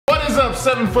up,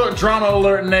 7-Foot Drama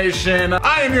Alert Nation?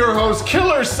 I am your host,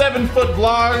 Killer 7-Foot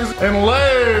Vlogs, and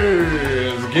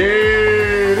let's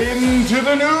get into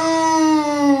the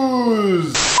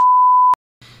news.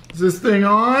 Is this thing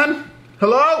on?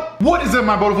 Hello? What is up,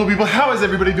 my beautiful people? How is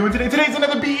everybody doing today? Today's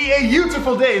another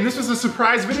beautiful day, and this was a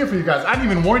surprise video for you guys. I didn't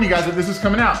even warn you guys that this is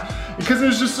coming out because it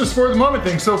was just a spur of the moment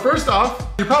thing. So first off,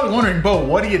 you're probably wondering, Bo,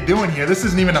 what are you doing here? This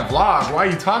isn't even a vlog. Why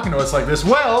are you talking to us like this?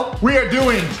 Well, we are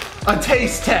doing a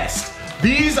taste test.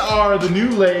 These are the new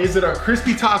Lay's that are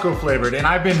crispy taco flavored, and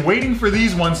I've been waiting for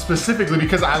these ones specifically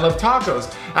because I love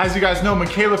tacos. As you guys know,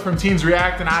 Michaela from Teens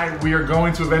React and we are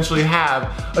going to eventually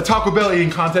have a Taco Bell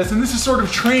eating contest, and this is sort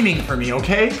of training for me,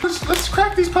 okay? Let's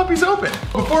crack these puppies open.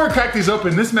 Before I crack these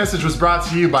open, this message was brought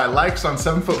to you by likes on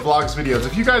 7-Foot Vlogs videos.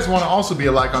 If you guys want to also be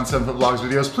a like on 7-Foot Vlogs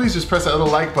videos, please just press that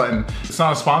little like button. It's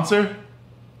not a sponsor.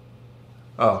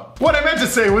 Oh. What I meant to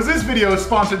say was this video is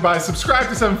sponsored by subscribe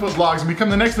to 7-Foot Vlogs and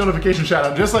become the next notification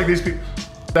shoutout, just like these people.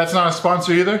 That's not a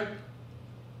sponsor either?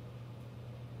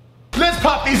 Let's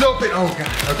pop these open. Oh God,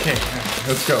 okay,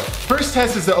 let's go. First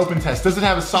test is the open test. Does it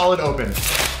have a solid open?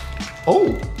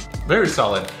 Oh, very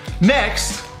solid.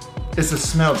 Next is the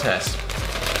smell test.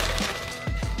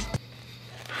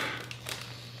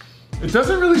 It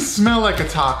doesn't really smell like a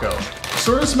taco. It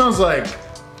sort of smells like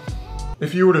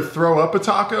if you were to throw up a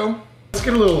taco. Let's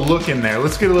get a little look in there.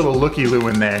 Let's get a little looky-loo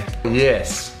in there.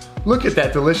 Yes. Look at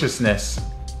that deliciousness.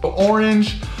 A little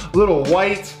orange, a little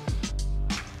white,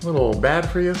 a little bad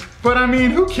for you. But I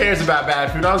mean, who cares about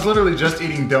bad food? I was literally just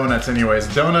eating donuts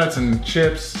anyways. Donuts and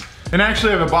chips. And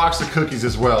actually I have a box of cookies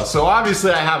as well. So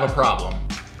obviously I have a problem.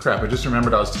 Crap, I just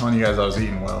remembered I was telling you guys I was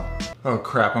eating well. Oh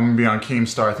crap, I'm gonna be on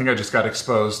KEEMSTAR. I think I just got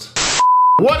exposed.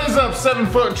 What is up,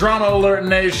 7-Foot Drama Alert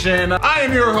Nation? I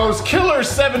am your host, Killer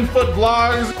 7-Foot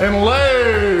Vlogs, and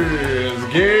let's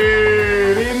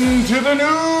get into the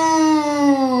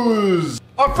news.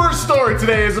 Our first story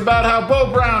today is about how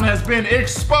Bo Brown has been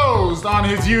exposed on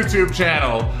his YouTube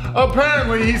channel.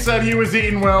 Apparently he said he was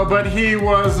eating well, but he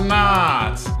was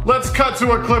not. Let's cut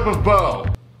to a clip of Bo.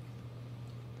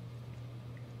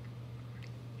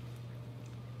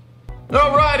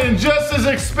 Alright, and just as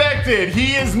expected,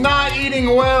 he is not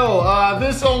eating well.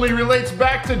 This only relates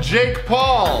back to Jake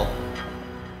Paul.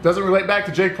 Doesn't relate back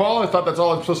to Jake Paul? I thought that's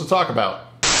all I'm supposed to talk about.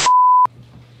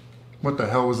 What the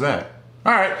hell was that?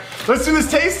 Alright, let's do this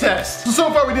taste test.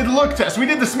 So far we did the look test, we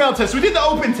did the smell test, we did the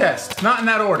open test. Not in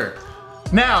that order.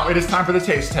 Now it is time for the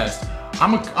taste test.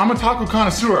 I'm a taco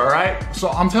connoisseur, alright? So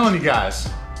I'm telling you guys,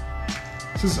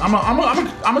 I'm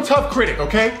a tough critic,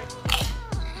 okay?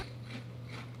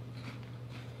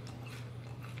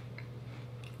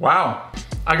 Wow,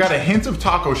 I got a hint of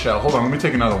taco shell. Hold on, let me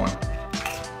take another one.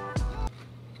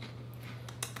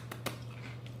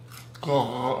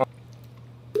 Oh.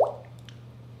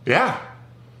 Yeah.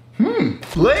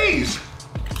 Lay's.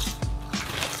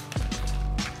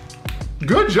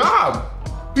 Good job.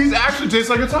 These actually taste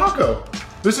like a taco.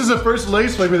 This is the first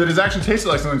Lay's flavor that has actually tasted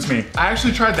like something to me. I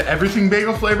actually tried the everything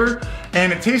bagel flavor,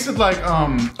 and it tasted like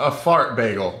a fart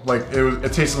bagel. Like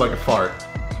it tasted like a fart.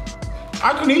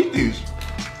 I can eat these.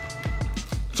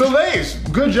 So Lay's,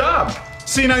 good job.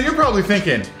 See, now you're probably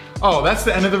thinking, oh, that's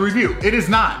the end of the review. It is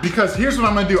not, because here's what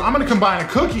I'm gonna do. I'm gonna combine a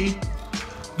cookie,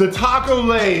 the taco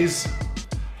Lay's,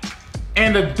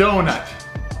 and a donut.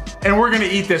 And we're gonna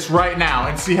eat this right now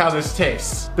and see how this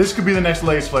tastes. This could be the next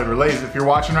Lay's flavor. Lay's, if you're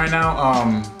watching right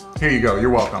now, here you go,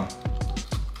 you're welcome.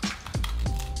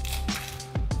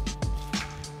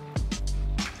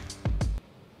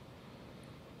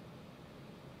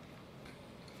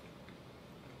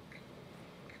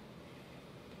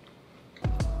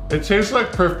 It tastes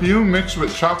like perfume mixed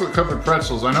with chocolate covered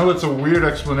pretzels. I know that's a weird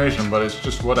explanation, but it's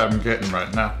just what I'm getting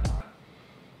right now.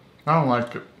 I don't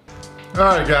like it.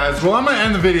 Alright guys, well I'm gonna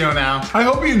end the video now. I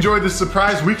hope you enjoyed this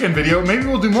surprise weekend video. Maybe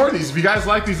we'll do more of these. If you guys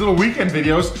like these little weekend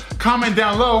videos, comment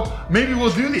down low. Maybe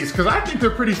we'll do these, because I think they're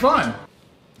pretty fun.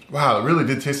 Wow, it really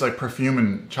did taste like perfume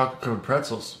and chocolate covered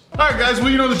pretzels. Alright guys, well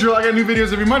you know the drill. I got new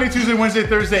videos every Monday, Tuesday, Wednesday,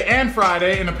 Thursday, and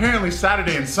Friday, and apparently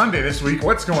Saturday and Sunday this week.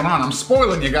 What's going on? I'm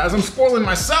spoiling you guys. I'm spoiling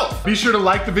myself. Be sure to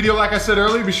like the video like I said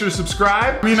earlier. Be sure to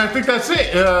subscribe. I mean, I think that's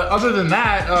it. Other than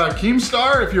that,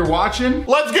 KEEMSTAR, if you're watching,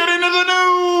 let's get into the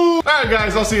news! Alright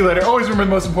guys, I'll see you later. Always remember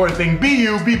the most important thing. Be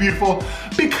you, be beautiful,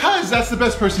 because that's the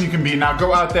best person you can be. Now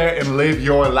go out there and live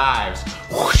your lives.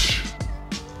 Whoosh.